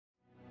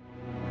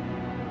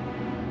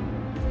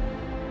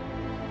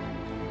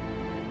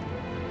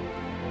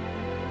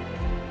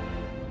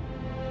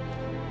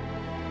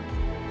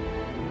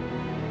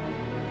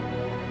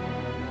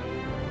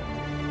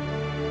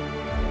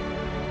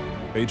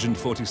Agent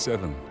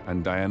 47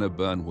 and Diana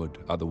Burnwood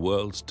are the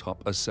world's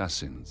top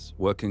assassins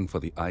working for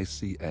the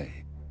ICA.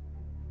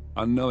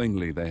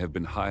 Unknowingly, they have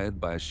been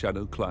hired by a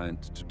shadow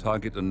client to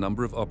target a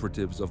number of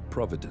operatives of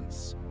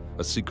Providence,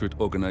 a secret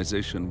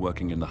organization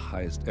working in the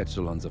highest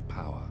echelons of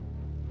power.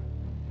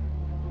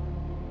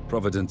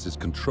 Providence's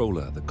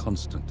controller, the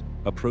Constant,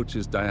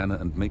 approaches Diana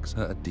and makes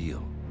her a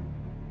deal.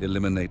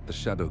 Eliminate the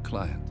shadow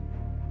client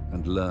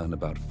and learn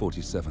about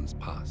 47's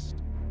past.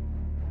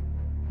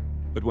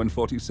 But when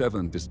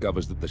 47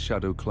 discovers that the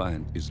shadow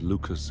client is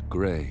Lucas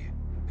Gray,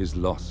 his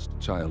lost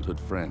childhood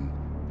friend,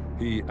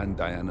 he and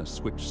Diana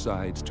switch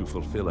sides to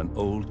fulfill an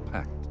old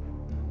pact: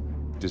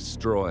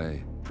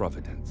 destroy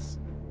Providence.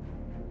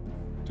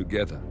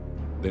 Together,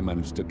 they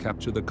manage to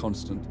capture the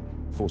Constant,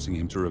 forcing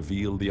him to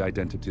reveal the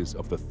identities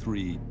of the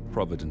 3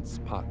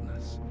 Providence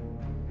partners.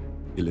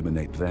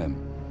 Eliminate them,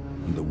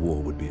 and the war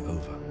would be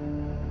over.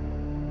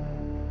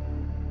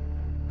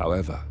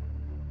 However,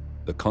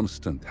 the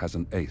Constant has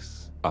an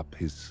ace up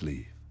his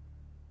sleeve.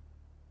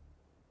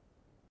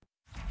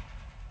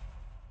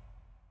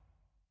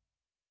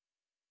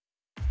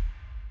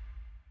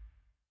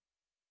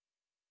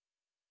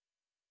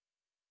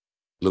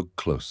 Look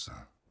closer.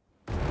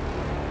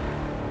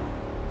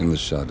 In the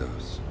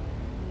shadows,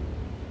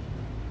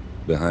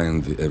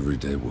 behind the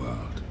everyday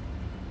world,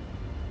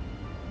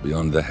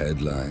 beyond the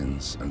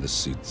headlines and the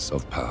seats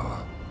of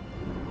power,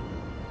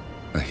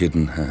 a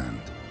hidden hand.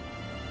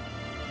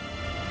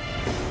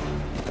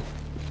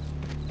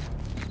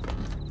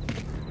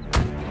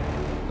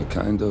 A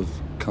kind of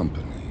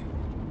company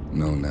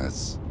known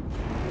as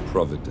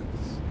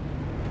Providence.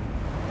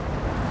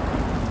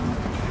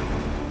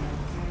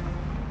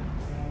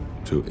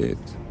 To it,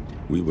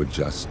 we were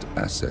just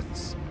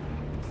assets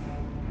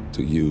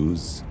to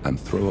use and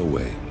throw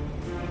away,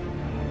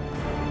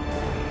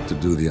 to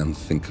do the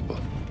unthinkable,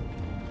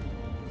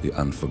 the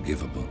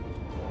unforgivable,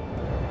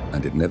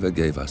 and it never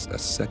gave us a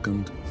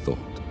second thought.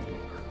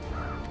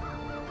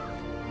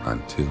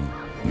 Until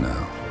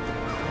now.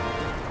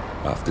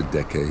 After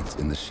decades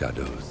in the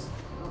shadows,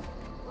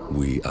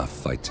 we are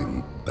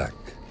fighting back.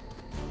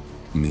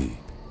 Me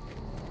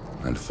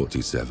and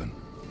 47.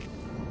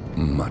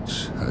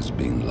 Much has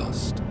been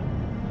lost,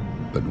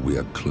 but we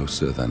are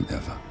closer than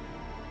ever.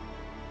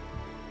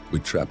 We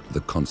trapped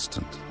the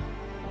Constant,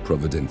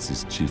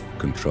 Providence's chief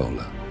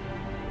controller,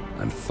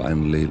 and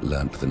finally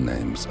learnt the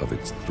names of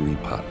its 3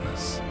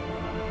 partners.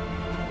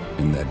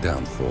 In their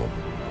downfall,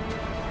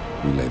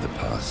 we lay the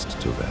past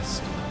to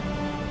rest.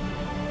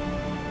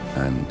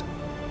 And,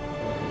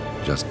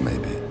 just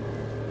maybe,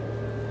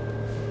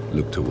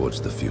 look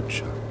towards the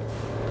future.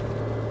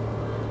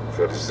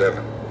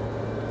 47.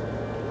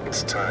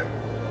 It's time.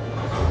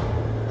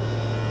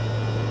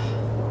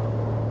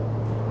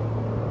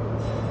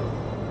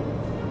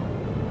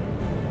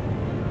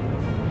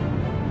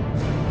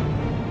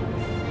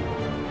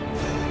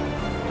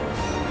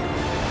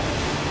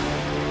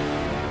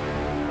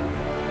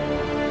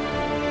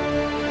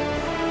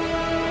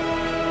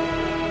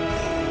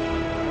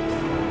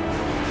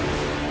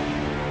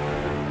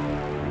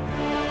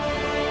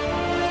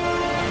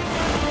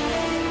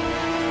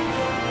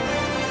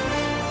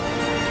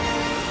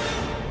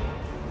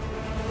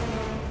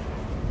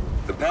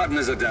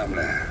 Partners are down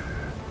there.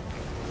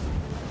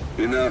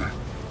 You know,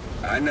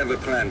 I never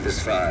planned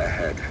this far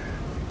ahead.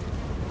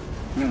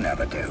 You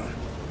never do.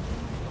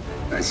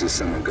 I see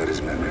someone got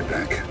his memory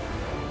back.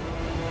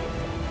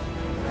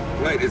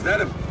 Wait, is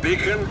that a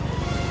beacon?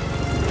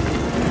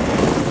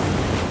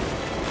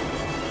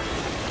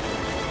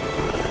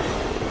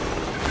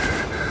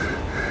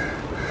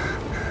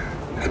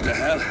 What the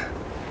hell?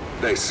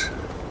 Base.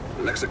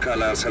 Alexa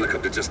Carlisle's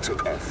helicopter just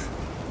took off.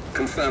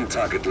 Confirm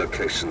target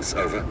locations,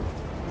 over.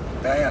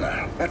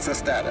 Diana, what's the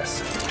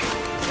status?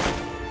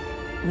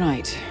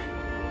 Right.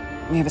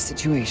 We have a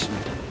situation.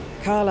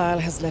 Carlisle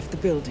has left the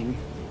building.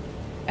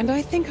 And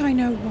I think I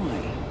know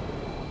why.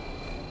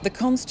 The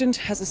Constant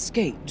has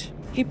escaped.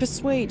 He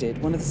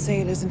persuaded one of the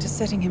sailors into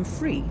setting him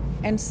free.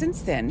 And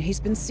since then, he's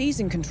been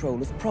seizing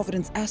control of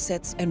Providence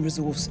assets and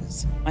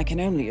resources. I can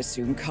only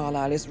assume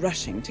Carlisle is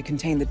rushing to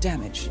contain the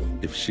damage.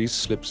 If she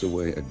slips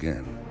away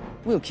again...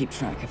 We'll keep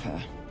track of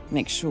her.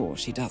 Make sure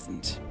she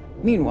doesn't.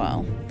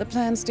 Meanwhile, the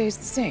plan stays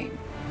the same.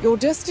 Your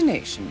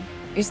destination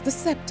is the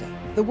Scepter,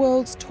 the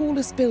world's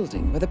tallest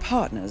building where the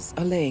partners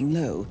are laying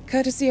low,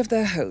 courtesy of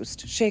their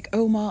host, Sheikh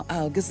Omar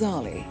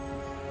Al-Ghazali.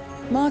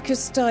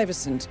 Marcus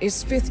Stuyvesant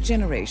is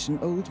 5th-generation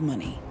old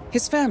money.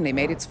 His family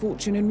made its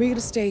fortune in real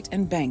estate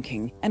and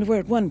banking, and were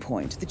at one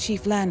point the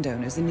chief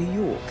landowners in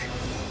New York.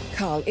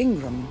 Carl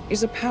Ingram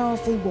is a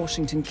powerful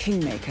Washington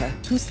kingmaker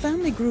whose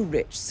family grew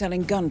rich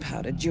selling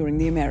gunpowder during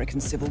the American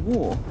Civil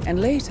War,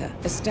 and later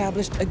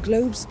established a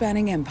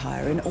globe-spanning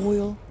empire in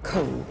oil,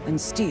 coal, and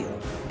steel.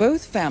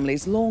 Both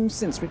families long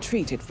since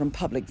retreated from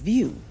public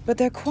view, but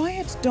their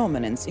quiet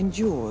dominance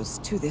endures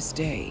to this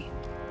day.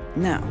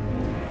 Now,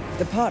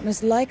 the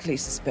partners likely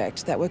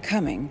suspect that we're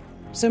coming,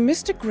 so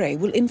Mr. Gray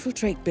will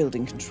infiltrate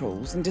building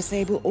controls and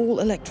disable all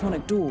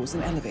electronic doors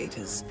and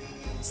elevators.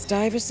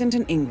 Stuyvesant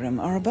and Ingram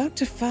are about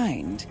to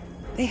find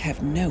They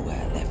have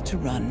nowhere left to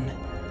run.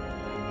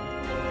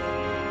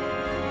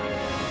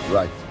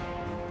 Right.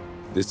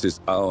 This is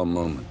our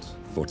moment,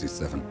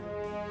 47.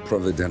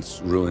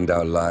 Providence ruined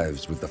our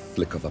lives with the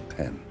flick of a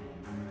pen.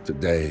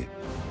 Today,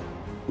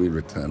 we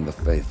return the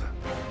favor.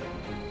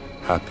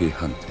 Happy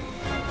hunting.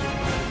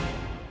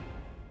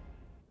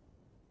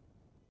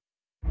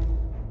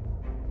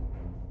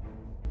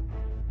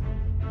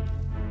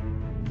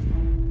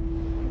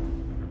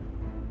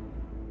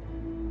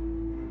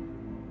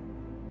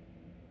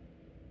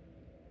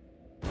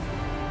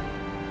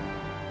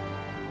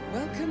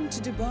 Welcome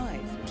to Dubai,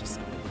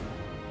 47.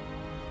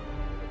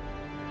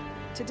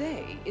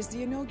 Today is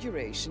the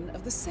inauguration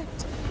of the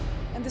scepter,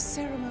 and the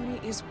ceremony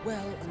is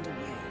well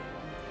underway.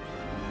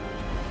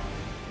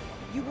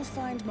 You will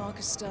find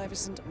Marcus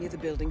Stuyvesant near the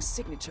building's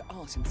signature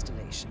art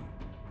installation.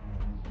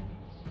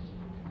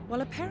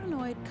 While a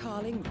paranoid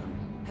Carl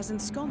Ingram has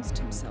ensconced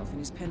himself in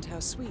his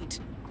penthouse suite,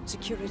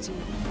 security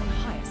on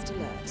highest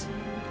alert.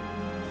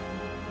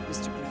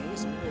 Mr. Gray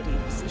is already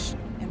in position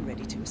and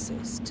ready to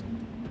assist.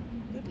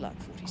 Good luck,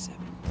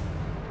 47.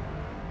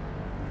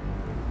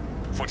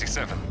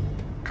 47.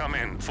 Come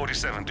in.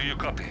 47, do you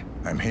copy?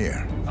 I'm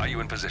here. Are you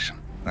in position?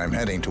 I'm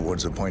heading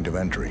towards the point of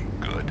entry.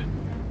 Good.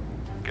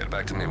 Get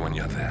back to me when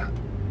you're there.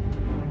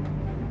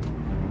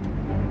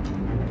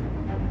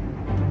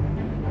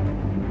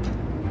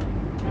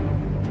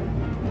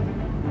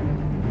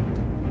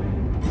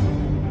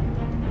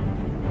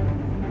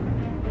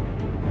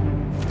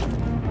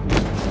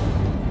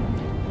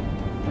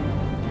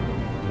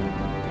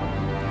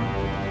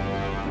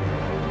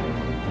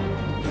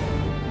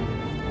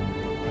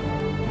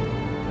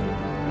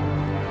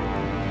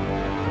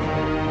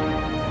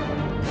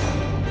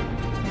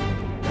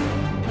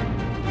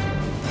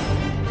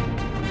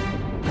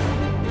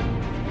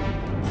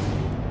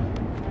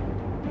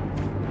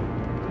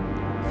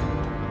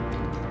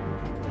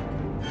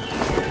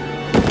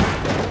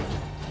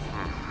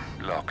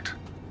 Locked.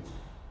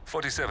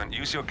 47,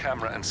 use your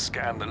camera and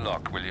scan the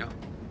lock, will you?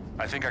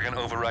 I think I can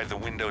override the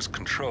Windows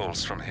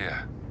controls from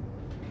here.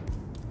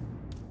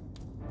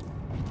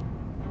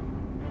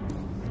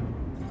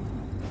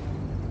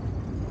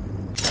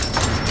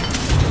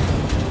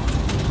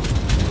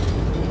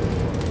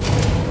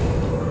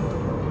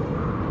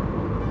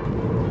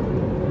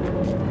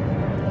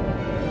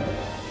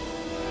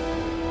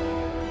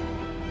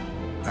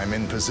 I'm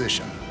in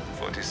position.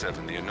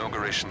 47, the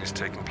inauguration is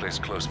taking place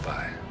close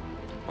by.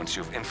 Once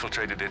you've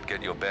infiltrated it,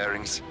 get your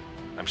bearings.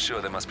 I'm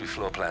sure there must be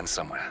floor plans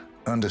somewhere.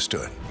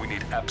 Understood. We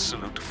need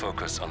absolute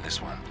focus on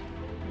this one.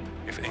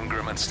 If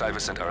Ingram and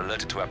Stuyvesant are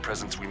alerted to our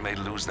presence, we may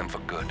lose them for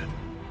good.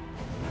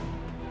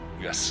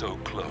 We are so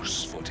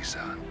close,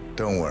 47.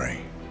 Don't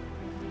worry.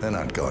 They're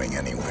not going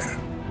anywhere.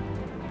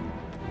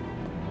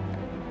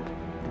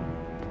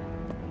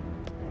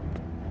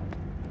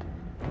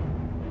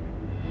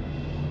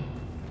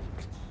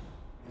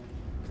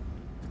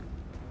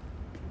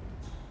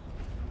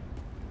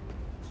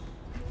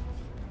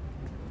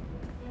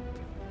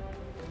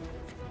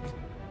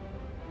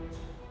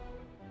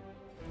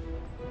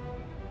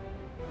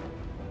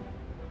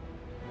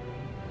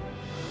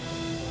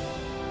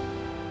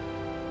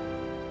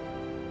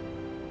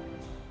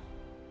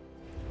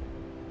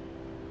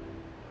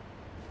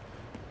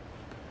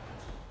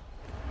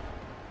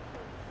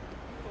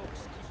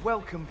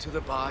 Welcome to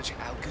the barge,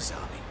 Al-Ghazali.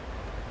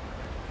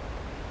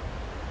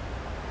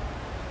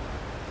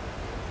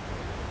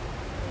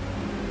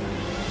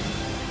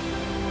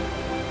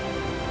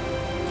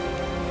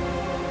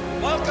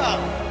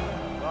 Welcome!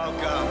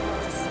 Welcome.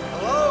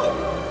 Hello!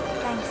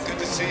 Thanks. Good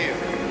to see you.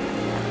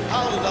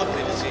 How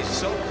lovely to see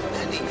so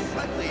many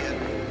friendly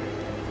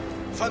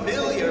and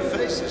familiar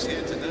faces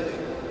here today.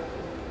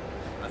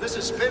 And this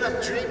has been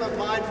a dream of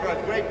mine for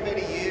a great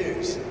many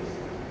years.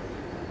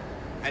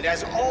 And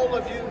as all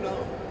of you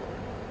know,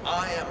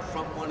 I am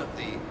from one of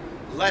the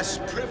less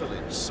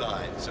privileged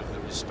sides of the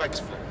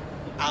respectful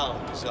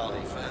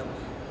Al-Ghazali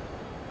family.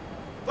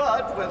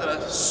 But with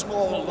a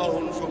small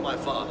loan from my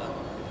father,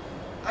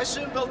 I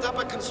soon built up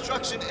a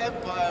construction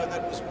empire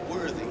that was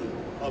worthy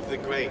of the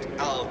great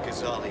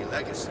Al-Ghazali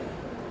legacy.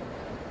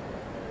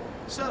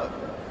 So,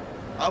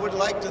 I would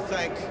like to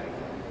thank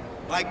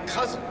my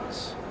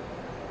cousins,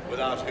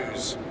 without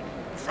whose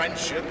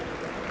friendship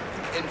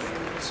and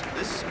influence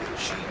this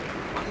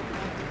achievement might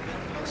not have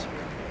been possible.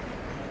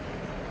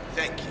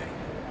 Thank you.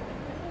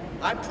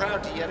 I'm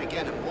proud to yet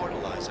again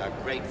immortalize our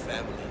great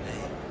family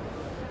name.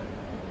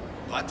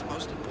 But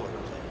most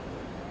importantly,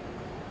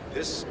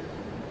 this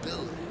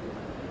building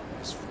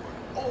is for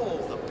all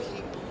the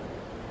people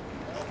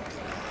of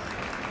Dubai,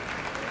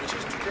 which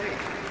is today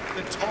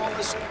the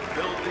tallest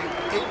building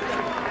in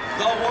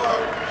the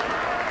world.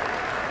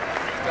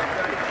 I'm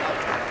very proud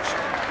to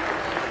mention.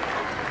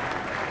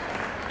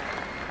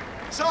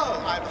 So,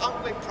 I'm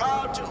humbly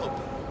proud to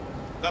open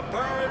the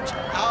Burj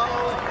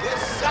Al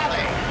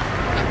Ghazali.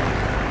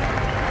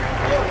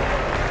 Oh,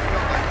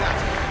 not like that.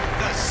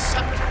 The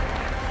scepter.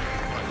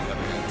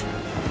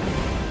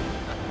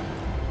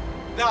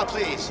 Now,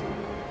 please,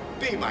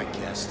 be my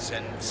guests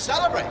and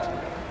celebrate.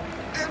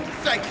 And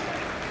thank you.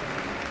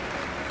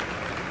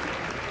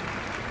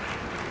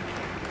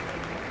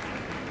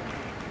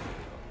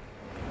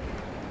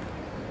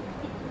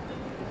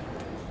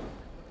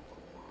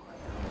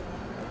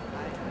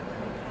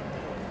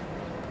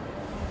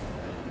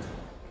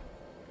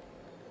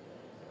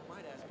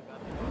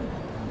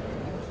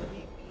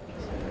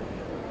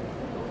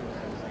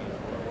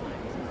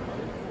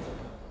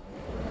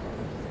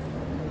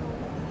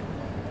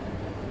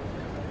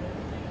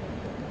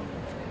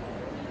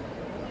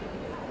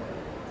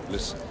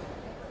 Listen,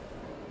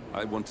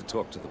 I want to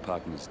talk to the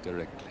partners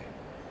directly.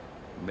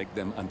 Make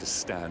them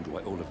understand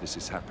why all of this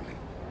is happening.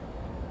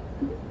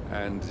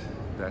 And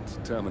that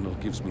terminal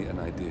gives me an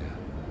idea.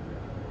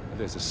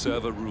 There's a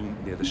server room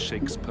near the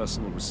Sheikh's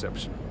personal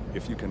reception.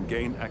 If you can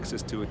gain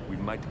access to it, we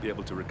might be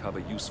able to recover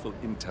useful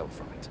intel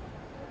from it.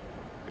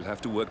 We'll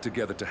have to work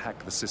together to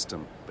hack the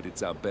system, but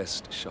it's our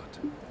best shot.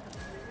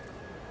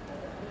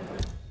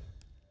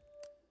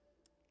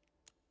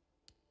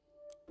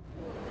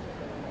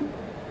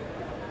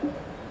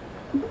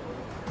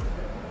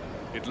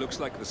 It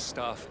looks like the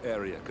staff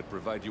area could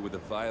provide you with a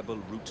viable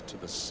route to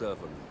the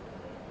server room.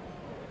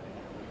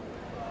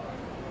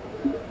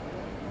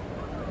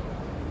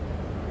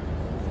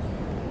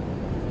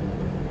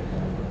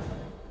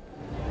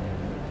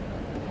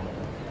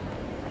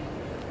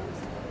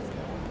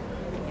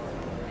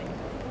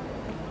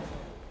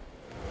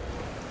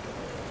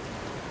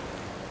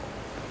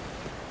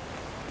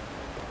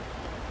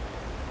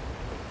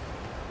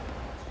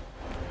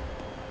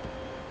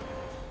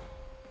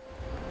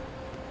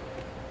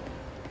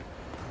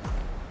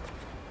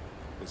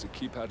 There's a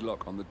keypad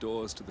lock on the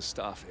doors to the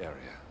staff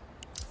area.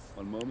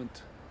 One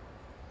moment.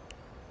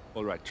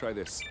 All right, try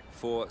this.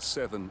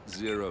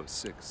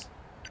 4706.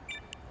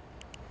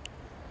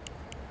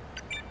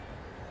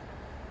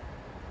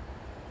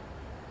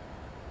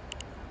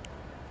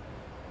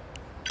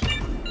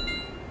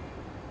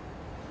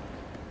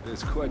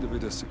 There's quite a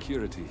bit of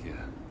security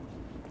here.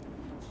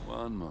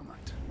 One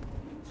moment.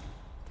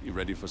 You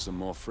ready for some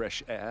more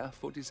fresh air,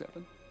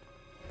 47?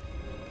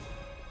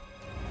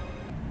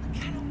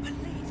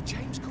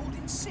 James called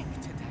in sick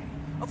today,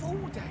 of all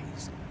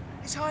days.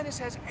 His Highness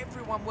has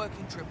everyone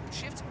working triple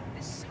shifts.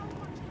 There's so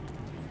much.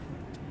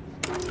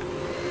 Now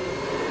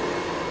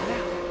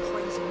that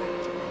crazy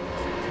manager.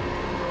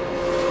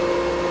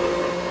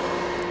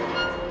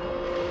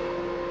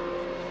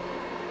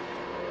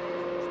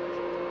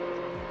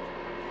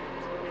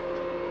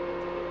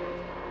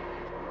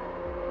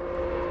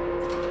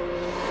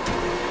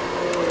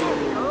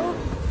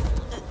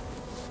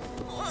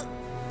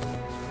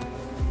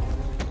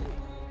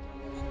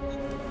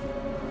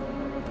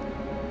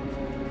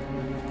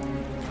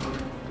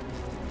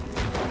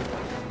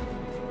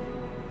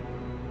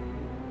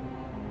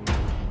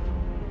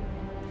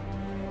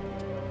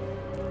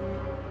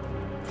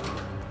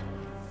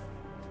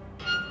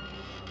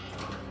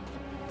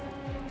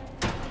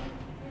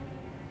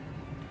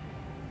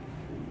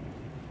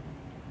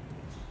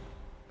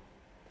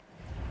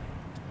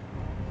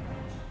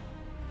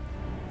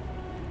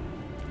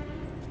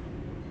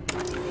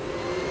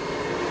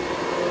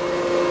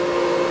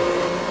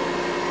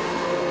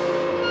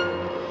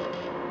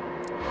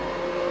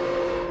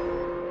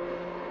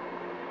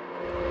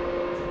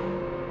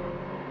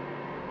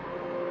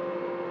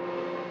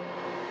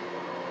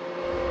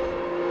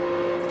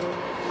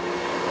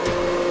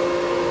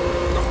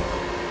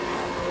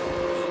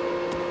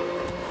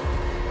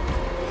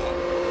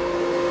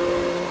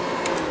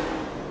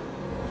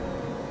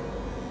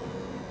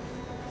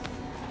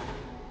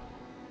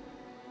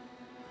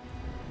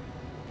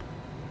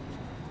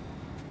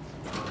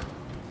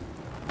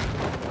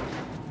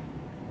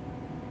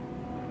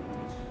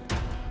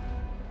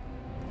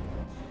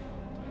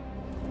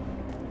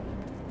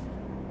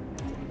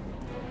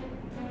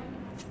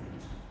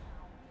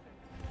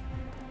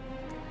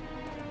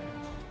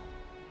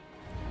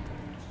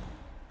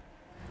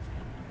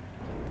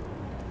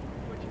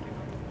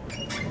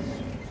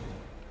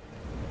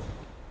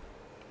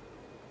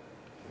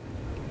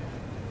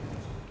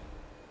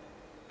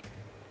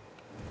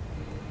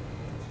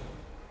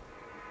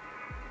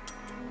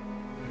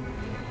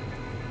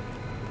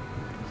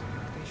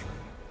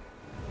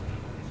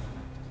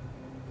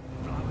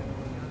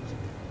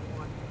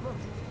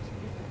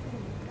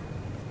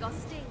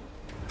 Disgusting.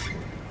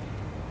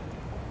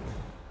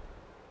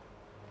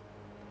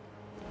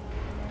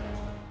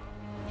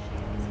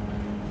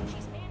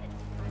 She's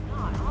managed. I'm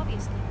not,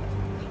 obviously.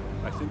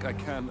 I think I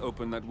can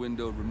open that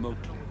window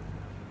remotely.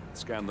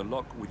 Scan the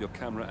lock with your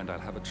camera and I'll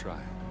have a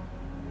try.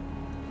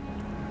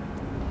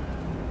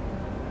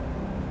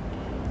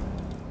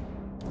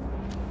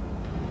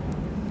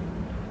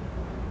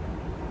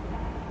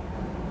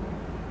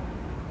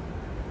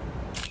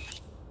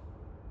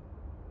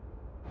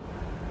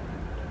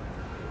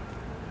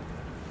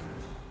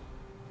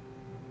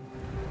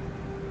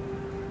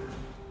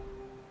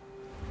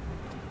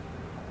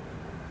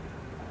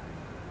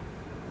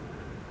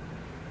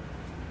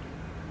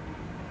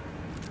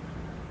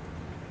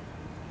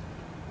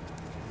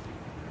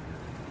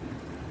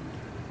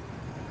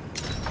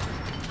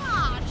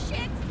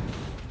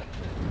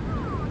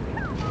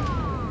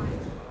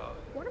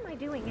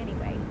 Doing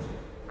anyway.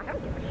 I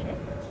don't give a shit.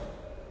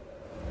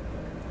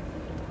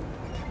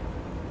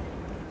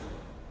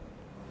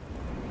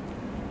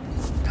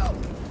 No,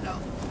 no,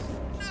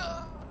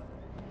 no.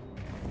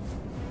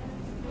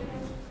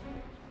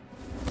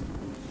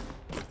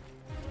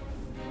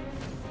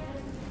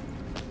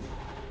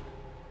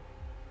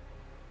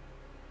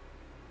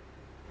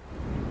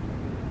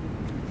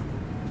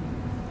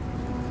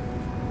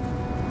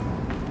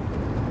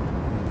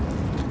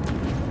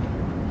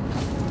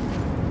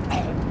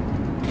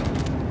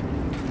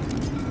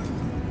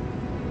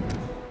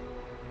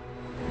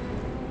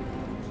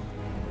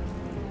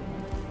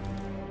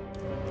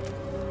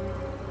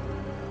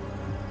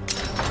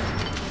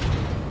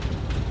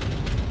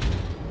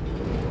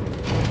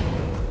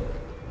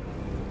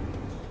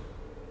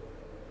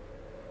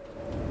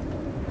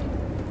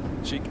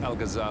 Sheikh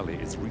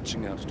Al-Ghazali is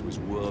reaching out to his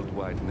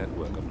worldwide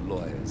network of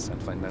lawyers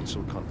and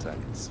financial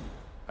contacts,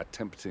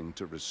 attempting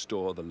to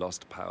restore the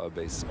lost power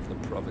base of the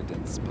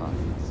Providence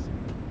partners.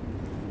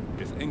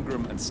 If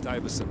Ingram and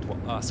Stuyvesant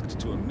were asked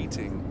to a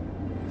meeting,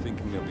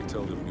 thinking they'll be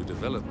told of new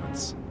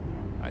developments,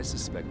 I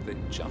suspect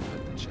they'd jump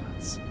at the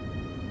chance.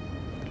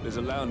 There's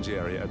a lounge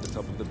area at the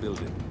top of the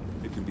building.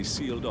 It can be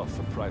sealed off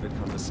for private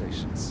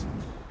conversations.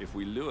 If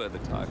we lure the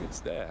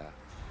targets there,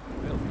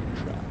 they'll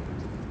be trapped.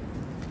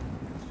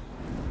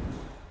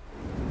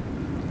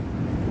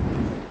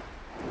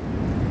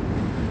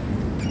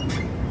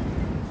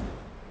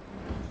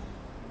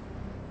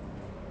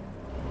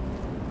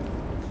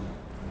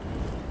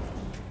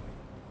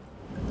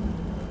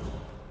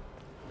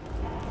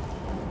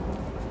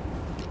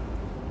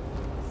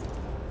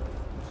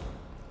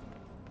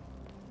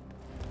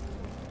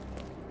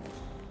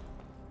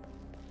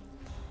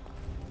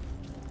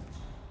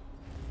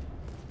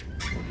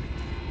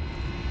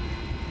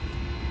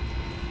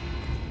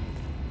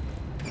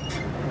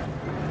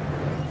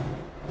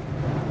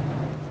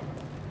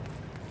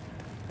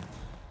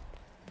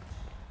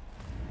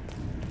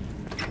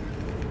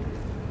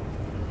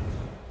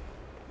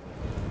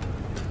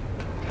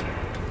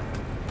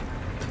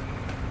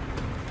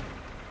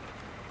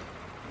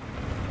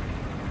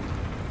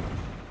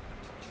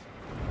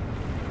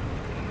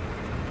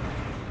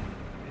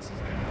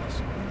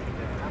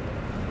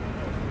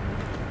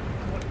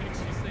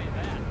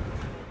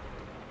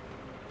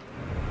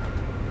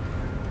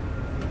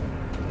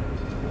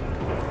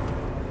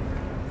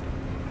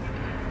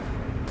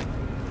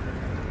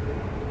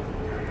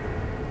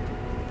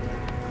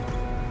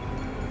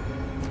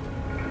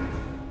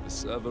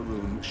 The server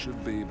room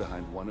should be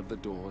behind one of the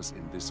doors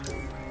in this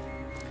hallway.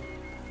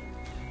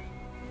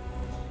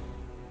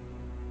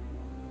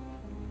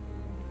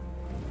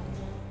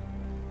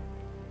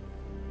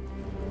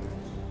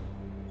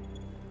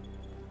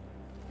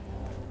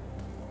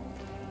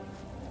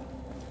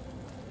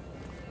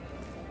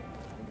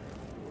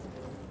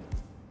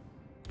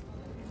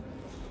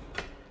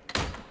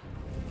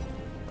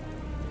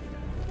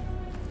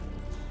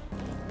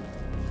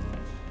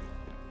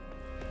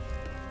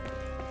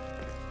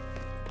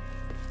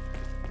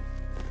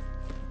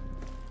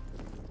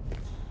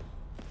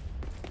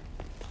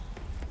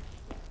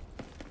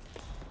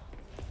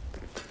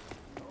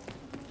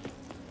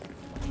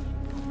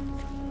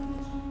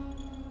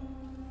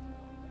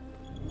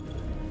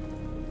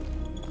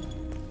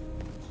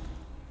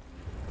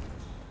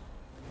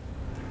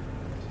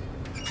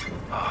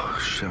 Oh,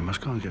 shit, I must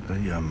go and get the,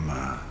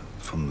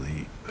 from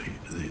the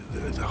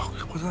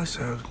what did I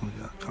say? I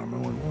can't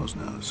remember what it was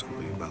now. There's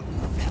something about...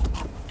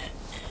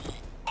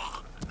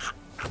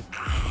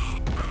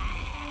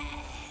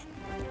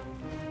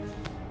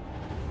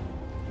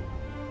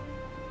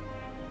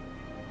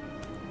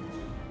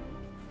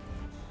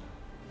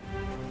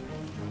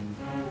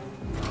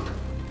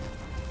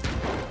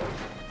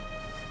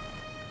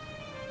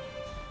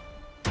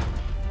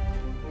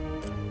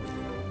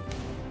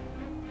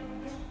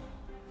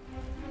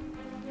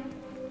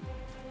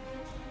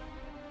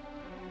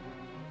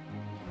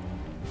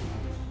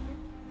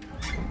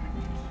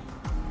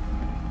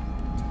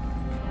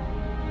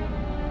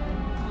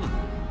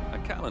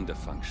 Calendar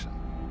function.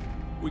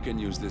 We can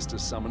use this to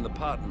summon the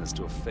partners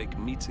to a fake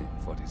meeting,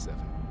 47.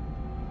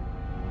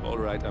 All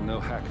right, I'm no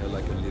hacker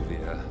like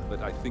Olivia,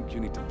 but I think you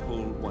need to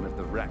pull one of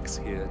the racks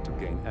here to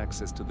gain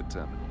access to the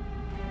terminal.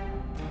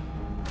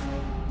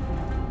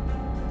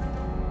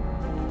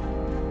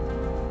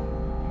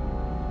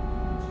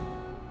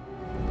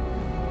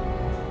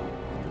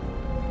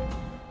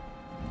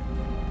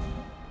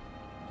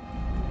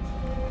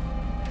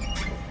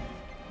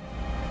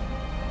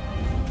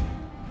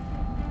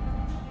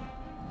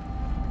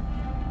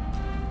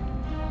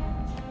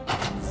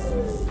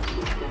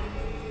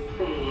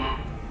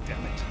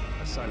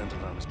 Silent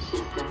alarm has been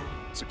tripped.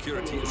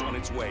 Security is on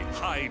its way.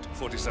 Hide,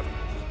 47.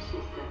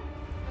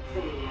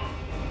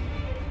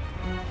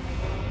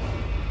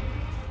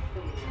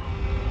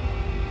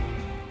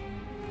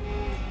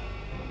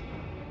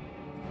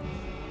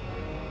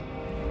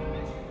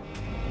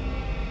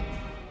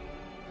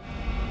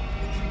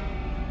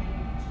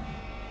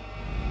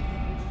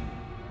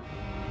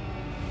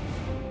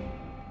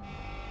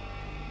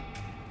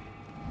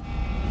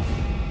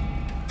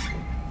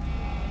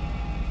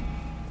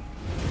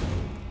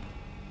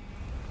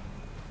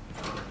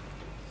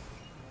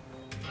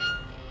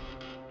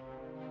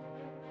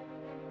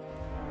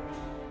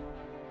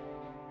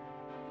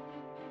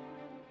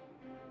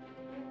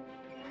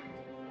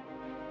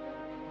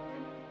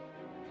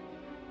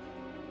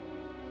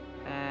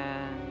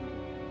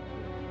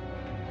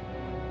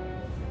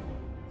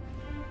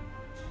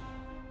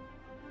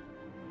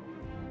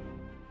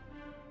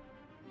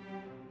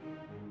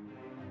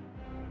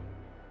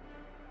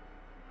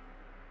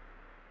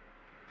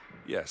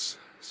 Yes,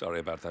 sorry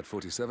about that,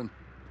 47.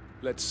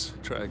 Let's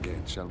try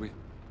again, shall we?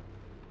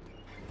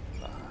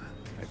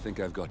 I think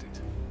I've got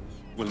it.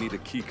 We'll need a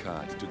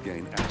keycard to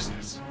gain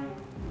access.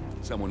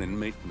 Someone in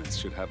maintenance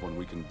should have one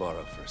we can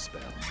borrow for a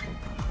spell.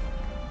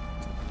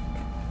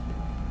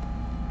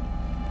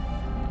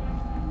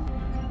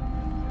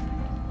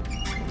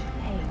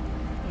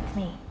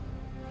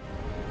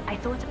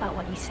 thought about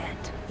what you said.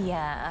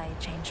 Yeah, I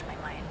changed my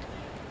mind.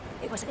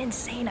 It was an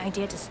insane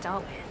idea to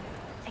start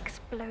with.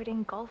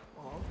 Exploding golf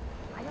balls.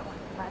 I don't want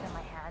blood on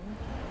my hands.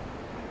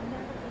 I've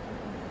never taken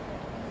something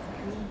such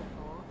extreme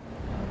before.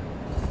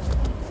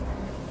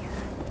 Yeah,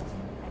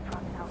 I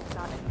promise I'll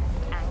start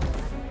attending anger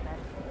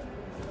management.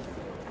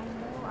 I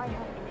know I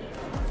have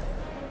issues.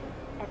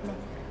 Admit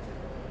it.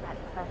 That's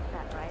the first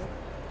step, right?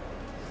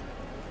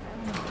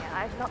 Yeah,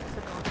 I've lots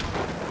of contacts.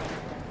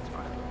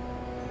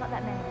 Not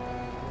that many.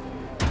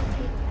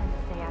 People tend to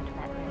stay out of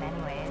that room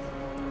anyways,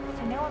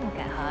 so no one will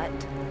get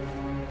hurt.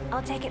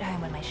 I'll take it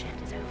home when my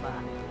shift is over.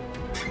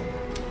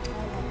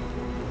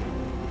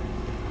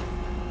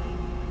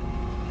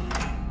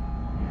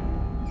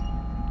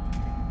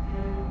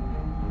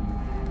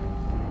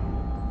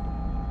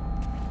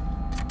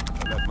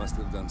 That must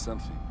have done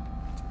something.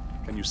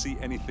 Can you see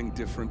anything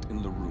different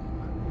in the room?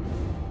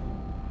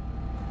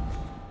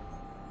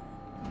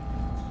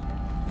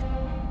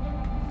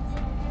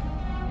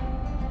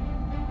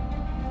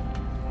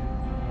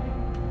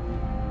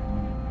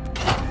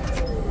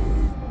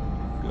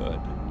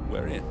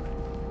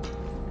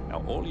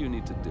 All you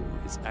need to do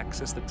is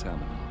access the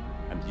terminal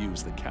and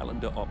use the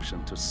calendar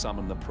option to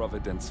summon the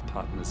Providence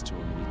partners to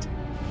a meeting.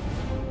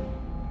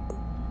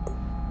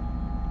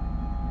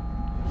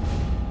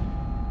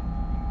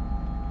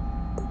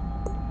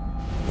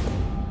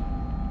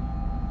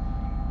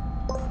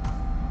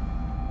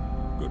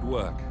 Good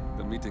work.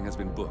 The meeting has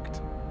been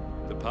booked.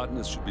 The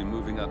partners should be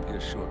moving up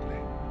here shortly.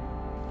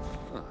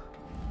 Huh.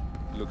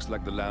 Looks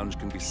like the lounge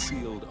can be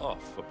sealed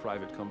off for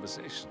private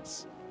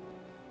conversations.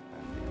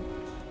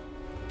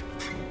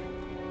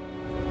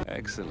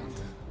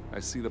 Excellent. I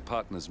see the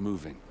partners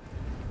moving.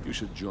 You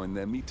should join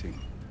their meeting.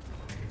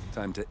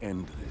 Time to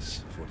end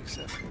this,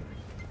 47.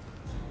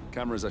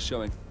 Cameras are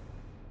showing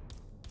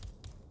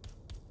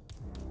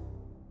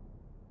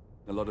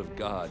a lot of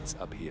guards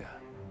up here.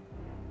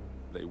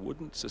 They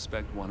wouldn't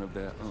suspect one of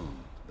their own,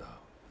 though.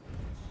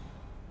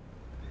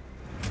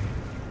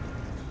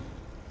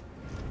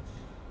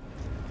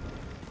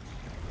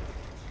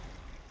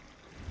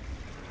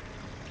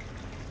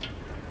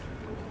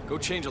 Go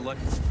change a light.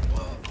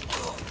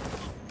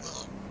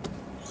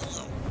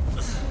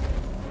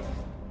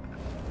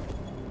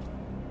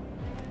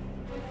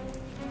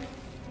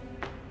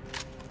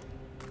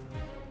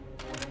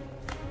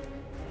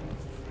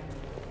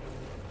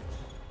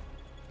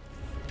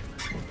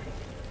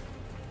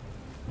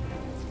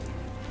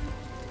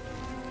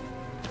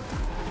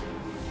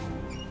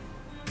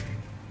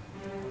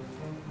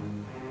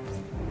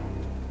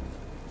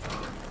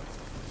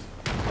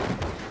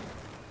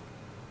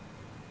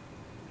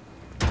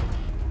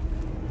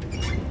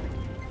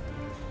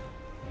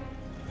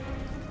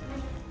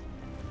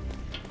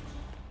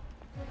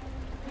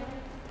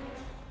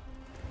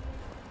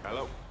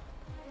 Hello.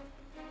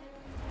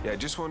 Yeah,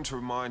 just wanted to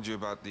remind you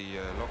about the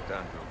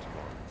lockdown drill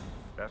tomorrow.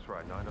 That's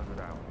right, 900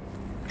 hours.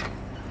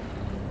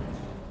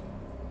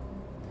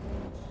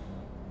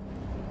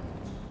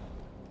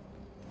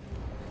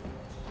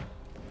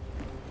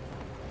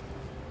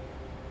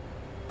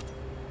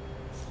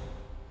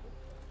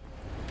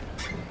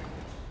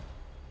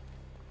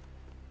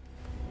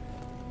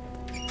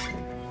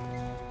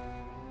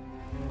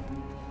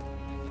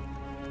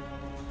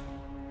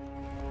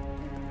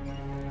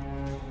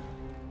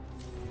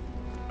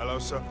 Hello,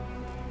 sir.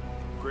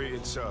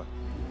 Greetings, sir.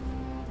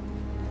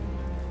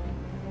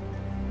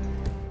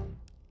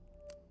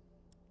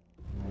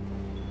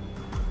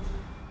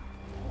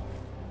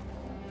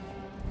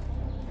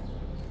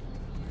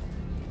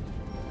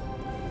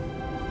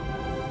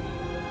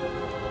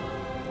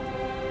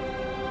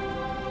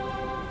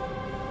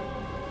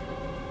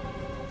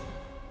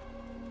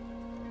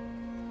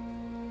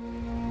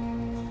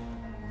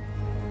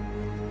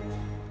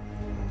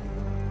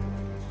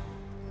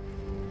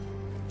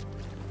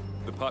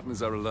 The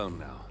partners are alone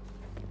now.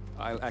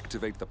 I'll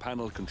activate the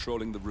panel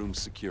controlling the room's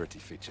security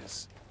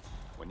features.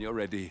 When you're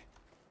ready,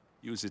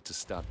 use it to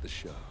start the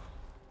show.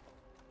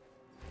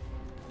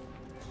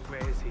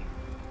 Where is he?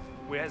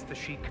 Where's the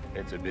Sheik?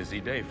 It's a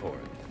busy day for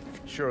him.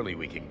 Surely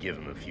we can give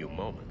him a few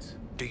moments.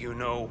 Do you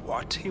know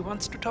what he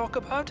wants to talk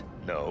about?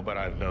 No, but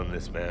I've known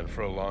this man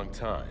for a long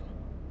time.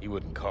 He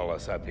wouldn't call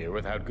us up here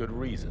without good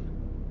reason.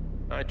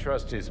 I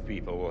trust his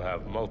people will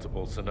have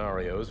multiple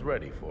scenarios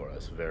ready for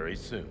us very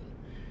soon.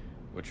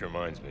 Which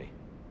reminds me,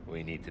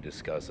 we need to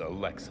discuss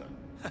Alexa.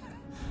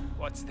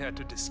 What's there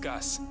to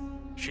discuss?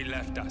 She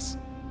left us.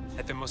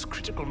 At the most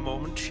critical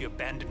moment, she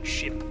abandoned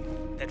ship.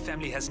 That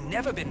family has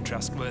never been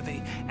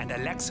trustworthy, and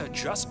Alexa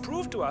just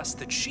proved to us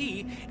that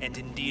she, and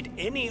indeed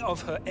any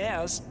of her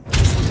heirs,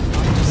 isn't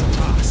up to the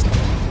task.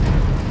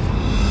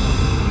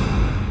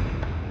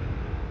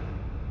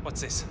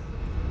 What's this?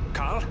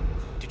 Carl?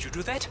 Did you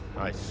do that?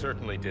 I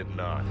certainly did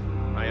not.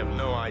 I have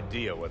no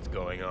idea what's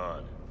going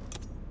on.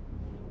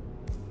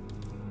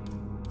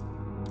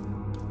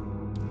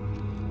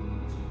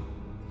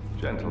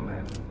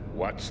 Gentlemen.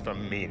 What's the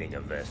meaning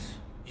of this?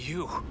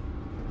 You're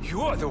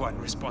the one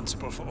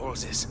responsible for all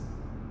this.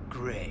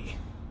 Gray,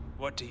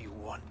 what do you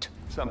want?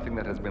 Something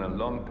that has been a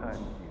long time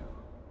with you.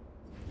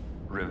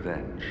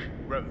 Revenge.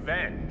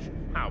 Revenge?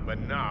 How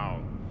banal.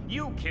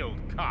 You killed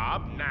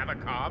Cobb,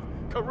 Navikov,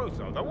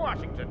 Caruso, the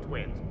Washington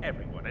twins,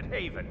 everyone at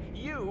Haven.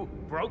 You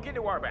broke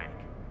into our bank,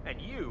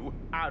 and you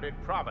outed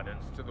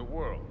Providence to the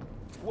world.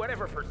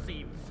 Whatever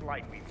perceived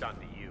slight we've done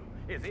to you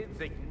is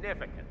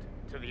insignificant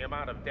to the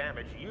amount of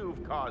damage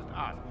you've caused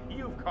us.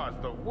 You've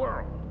caused the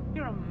world.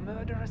 You're a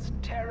murderous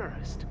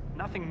terrorist.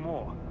 Nothing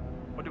more.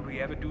 What did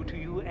we ever do to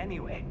you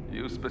anyway?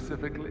 You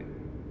specifically?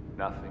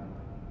 Nothing.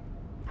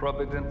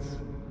 Providence?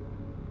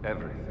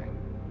 Everything.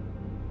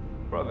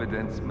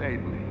 Providence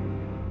made me,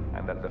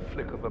 and at the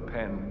flick of a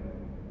pen,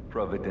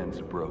 Providence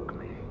broke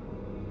me.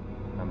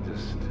 I'm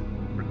just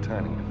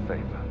returning the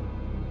favor.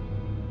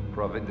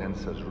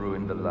 Providence has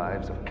ruined the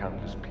lives of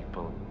countless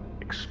people,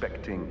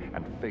 expecting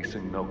and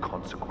facing no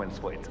consequence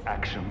for its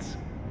actions.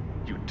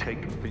 You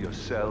take for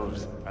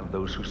yourselves and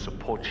those who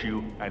support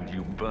you, and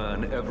you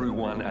burn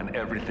everyone and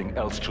everything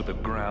else to the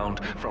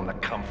ground from the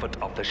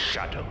comfort of the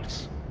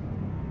shadows.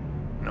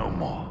 No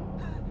more.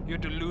 You're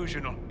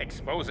delusional.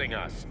 Exposing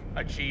us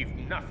achieved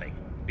nothing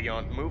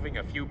beyond moving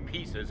a few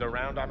pieces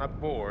around on a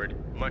board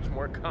much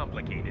more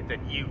complicated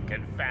than you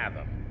can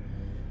fathom.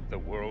 The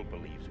world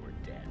believes we're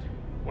dead.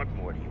 What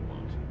more do you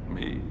want?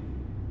 Me?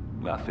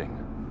 Nothing.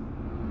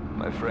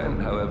 My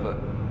friend, however,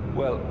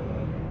 well,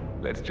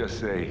 let's just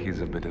say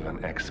he's a bit of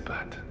an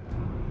expert.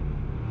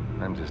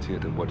 I'm just here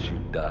to watch you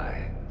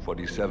die.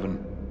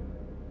 47.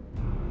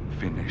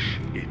 Finish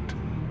it.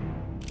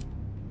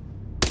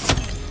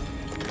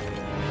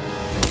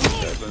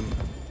 7.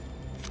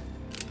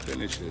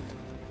 Finish it.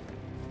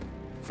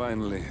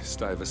 Finally,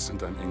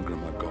 Stuyvesant and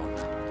Ingram are gone.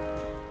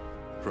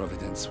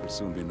 Providence will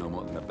soon be no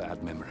more than a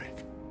bad memory.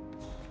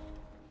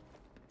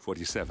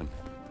 47.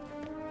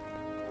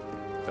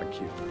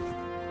 Thank you.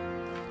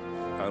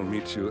 I'll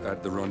meet you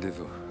at the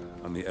rendezvous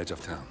on the edge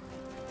of town.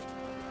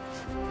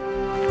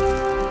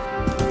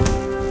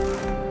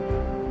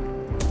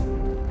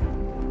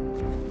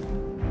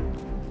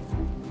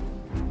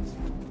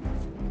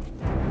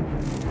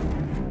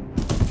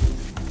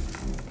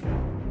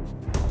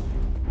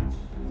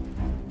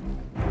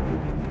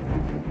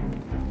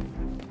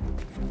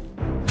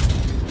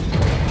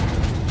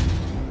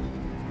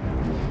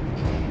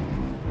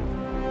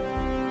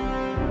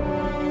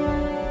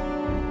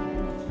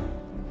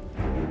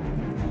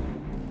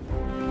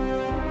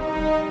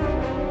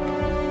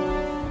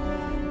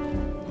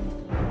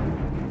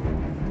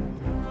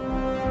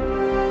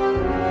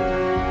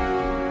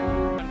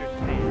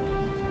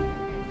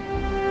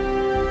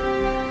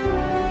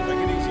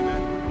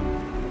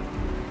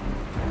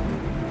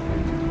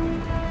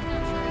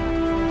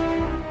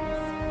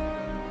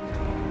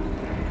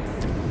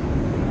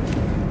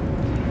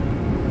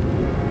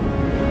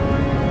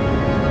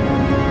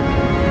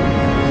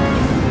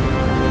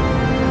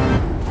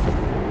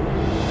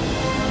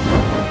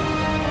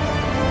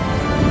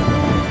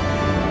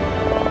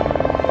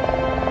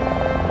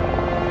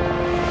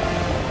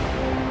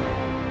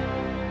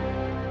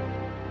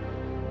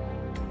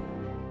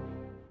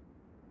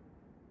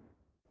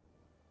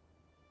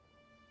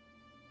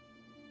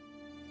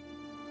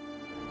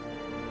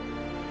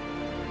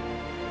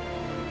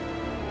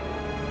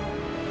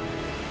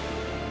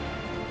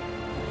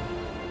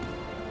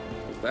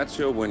 If that's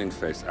your winning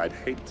face, I'd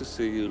hate to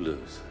see you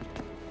lose.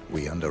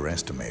 We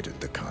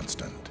underestimated the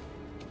Constant.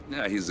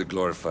 Yeah, he's a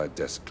glorified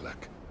desk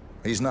clerk.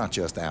 He's not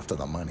just after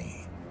the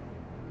money.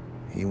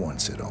 He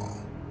wants it all.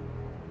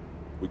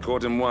 We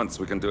caught him once,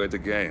 we can do it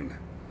again.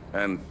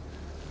 And,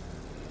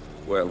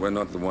 well, we're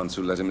not the ones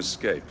who let him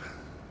escape.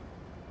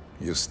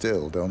 You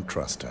still don't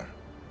trust her.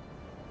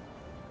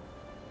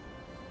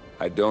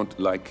 I don't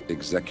like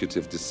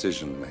executive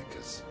decision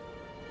makers.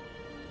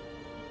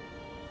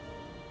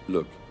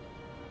 Look,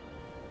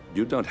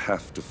 you don't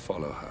have to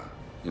follow her,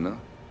 you know?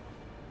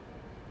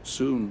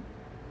 Soon,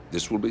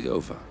 this will be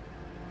over.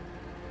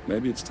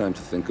 Maybe it's time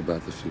to think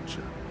about the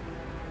future.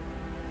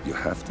 You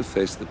have to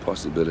face the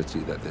possibility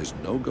that there's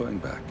no going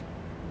back.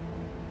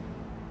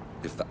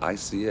 If the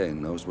ICA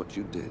knows what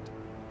you did,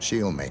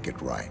 she'll make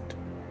it right.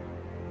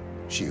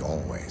 She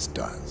always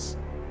does.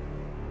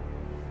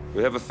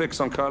 We have a fix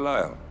on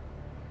Carlisle.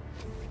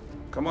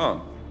 Come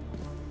on.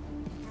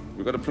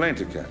 We've got a plane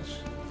to catch.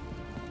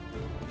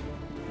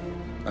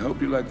 I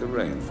hope you like the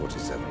rain,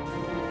 47.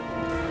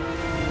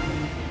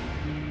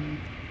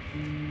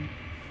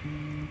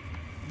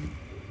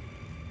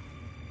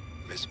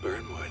 Miss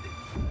Burnwood.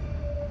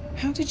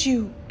 How did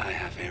you... I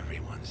have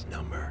everyone's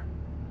number.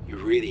 You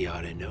really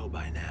ought to know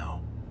by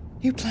now.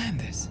 You planned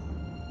this?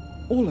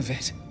 All of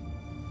it?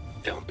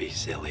 Don't be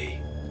silly.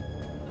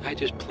 I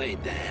just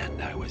played the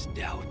hand I was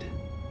dealt.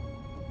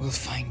 We'll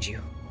find you.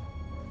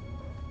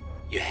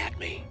 You had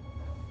me.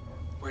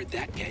 Where'd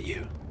that get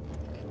you?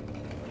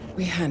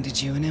 We handed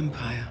you an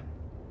empire.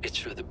 It's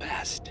for the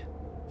best.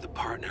 The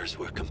partners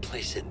were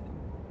complacent,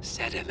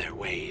 set in their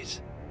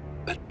ways.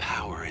 But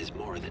power is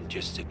more than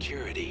just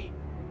security.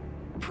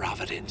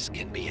 Providence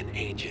can be an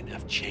agent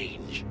of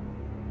change.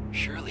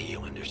 Surely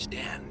you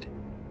understand.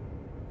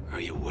 Or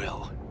you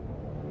will,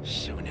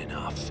 soon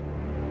enough.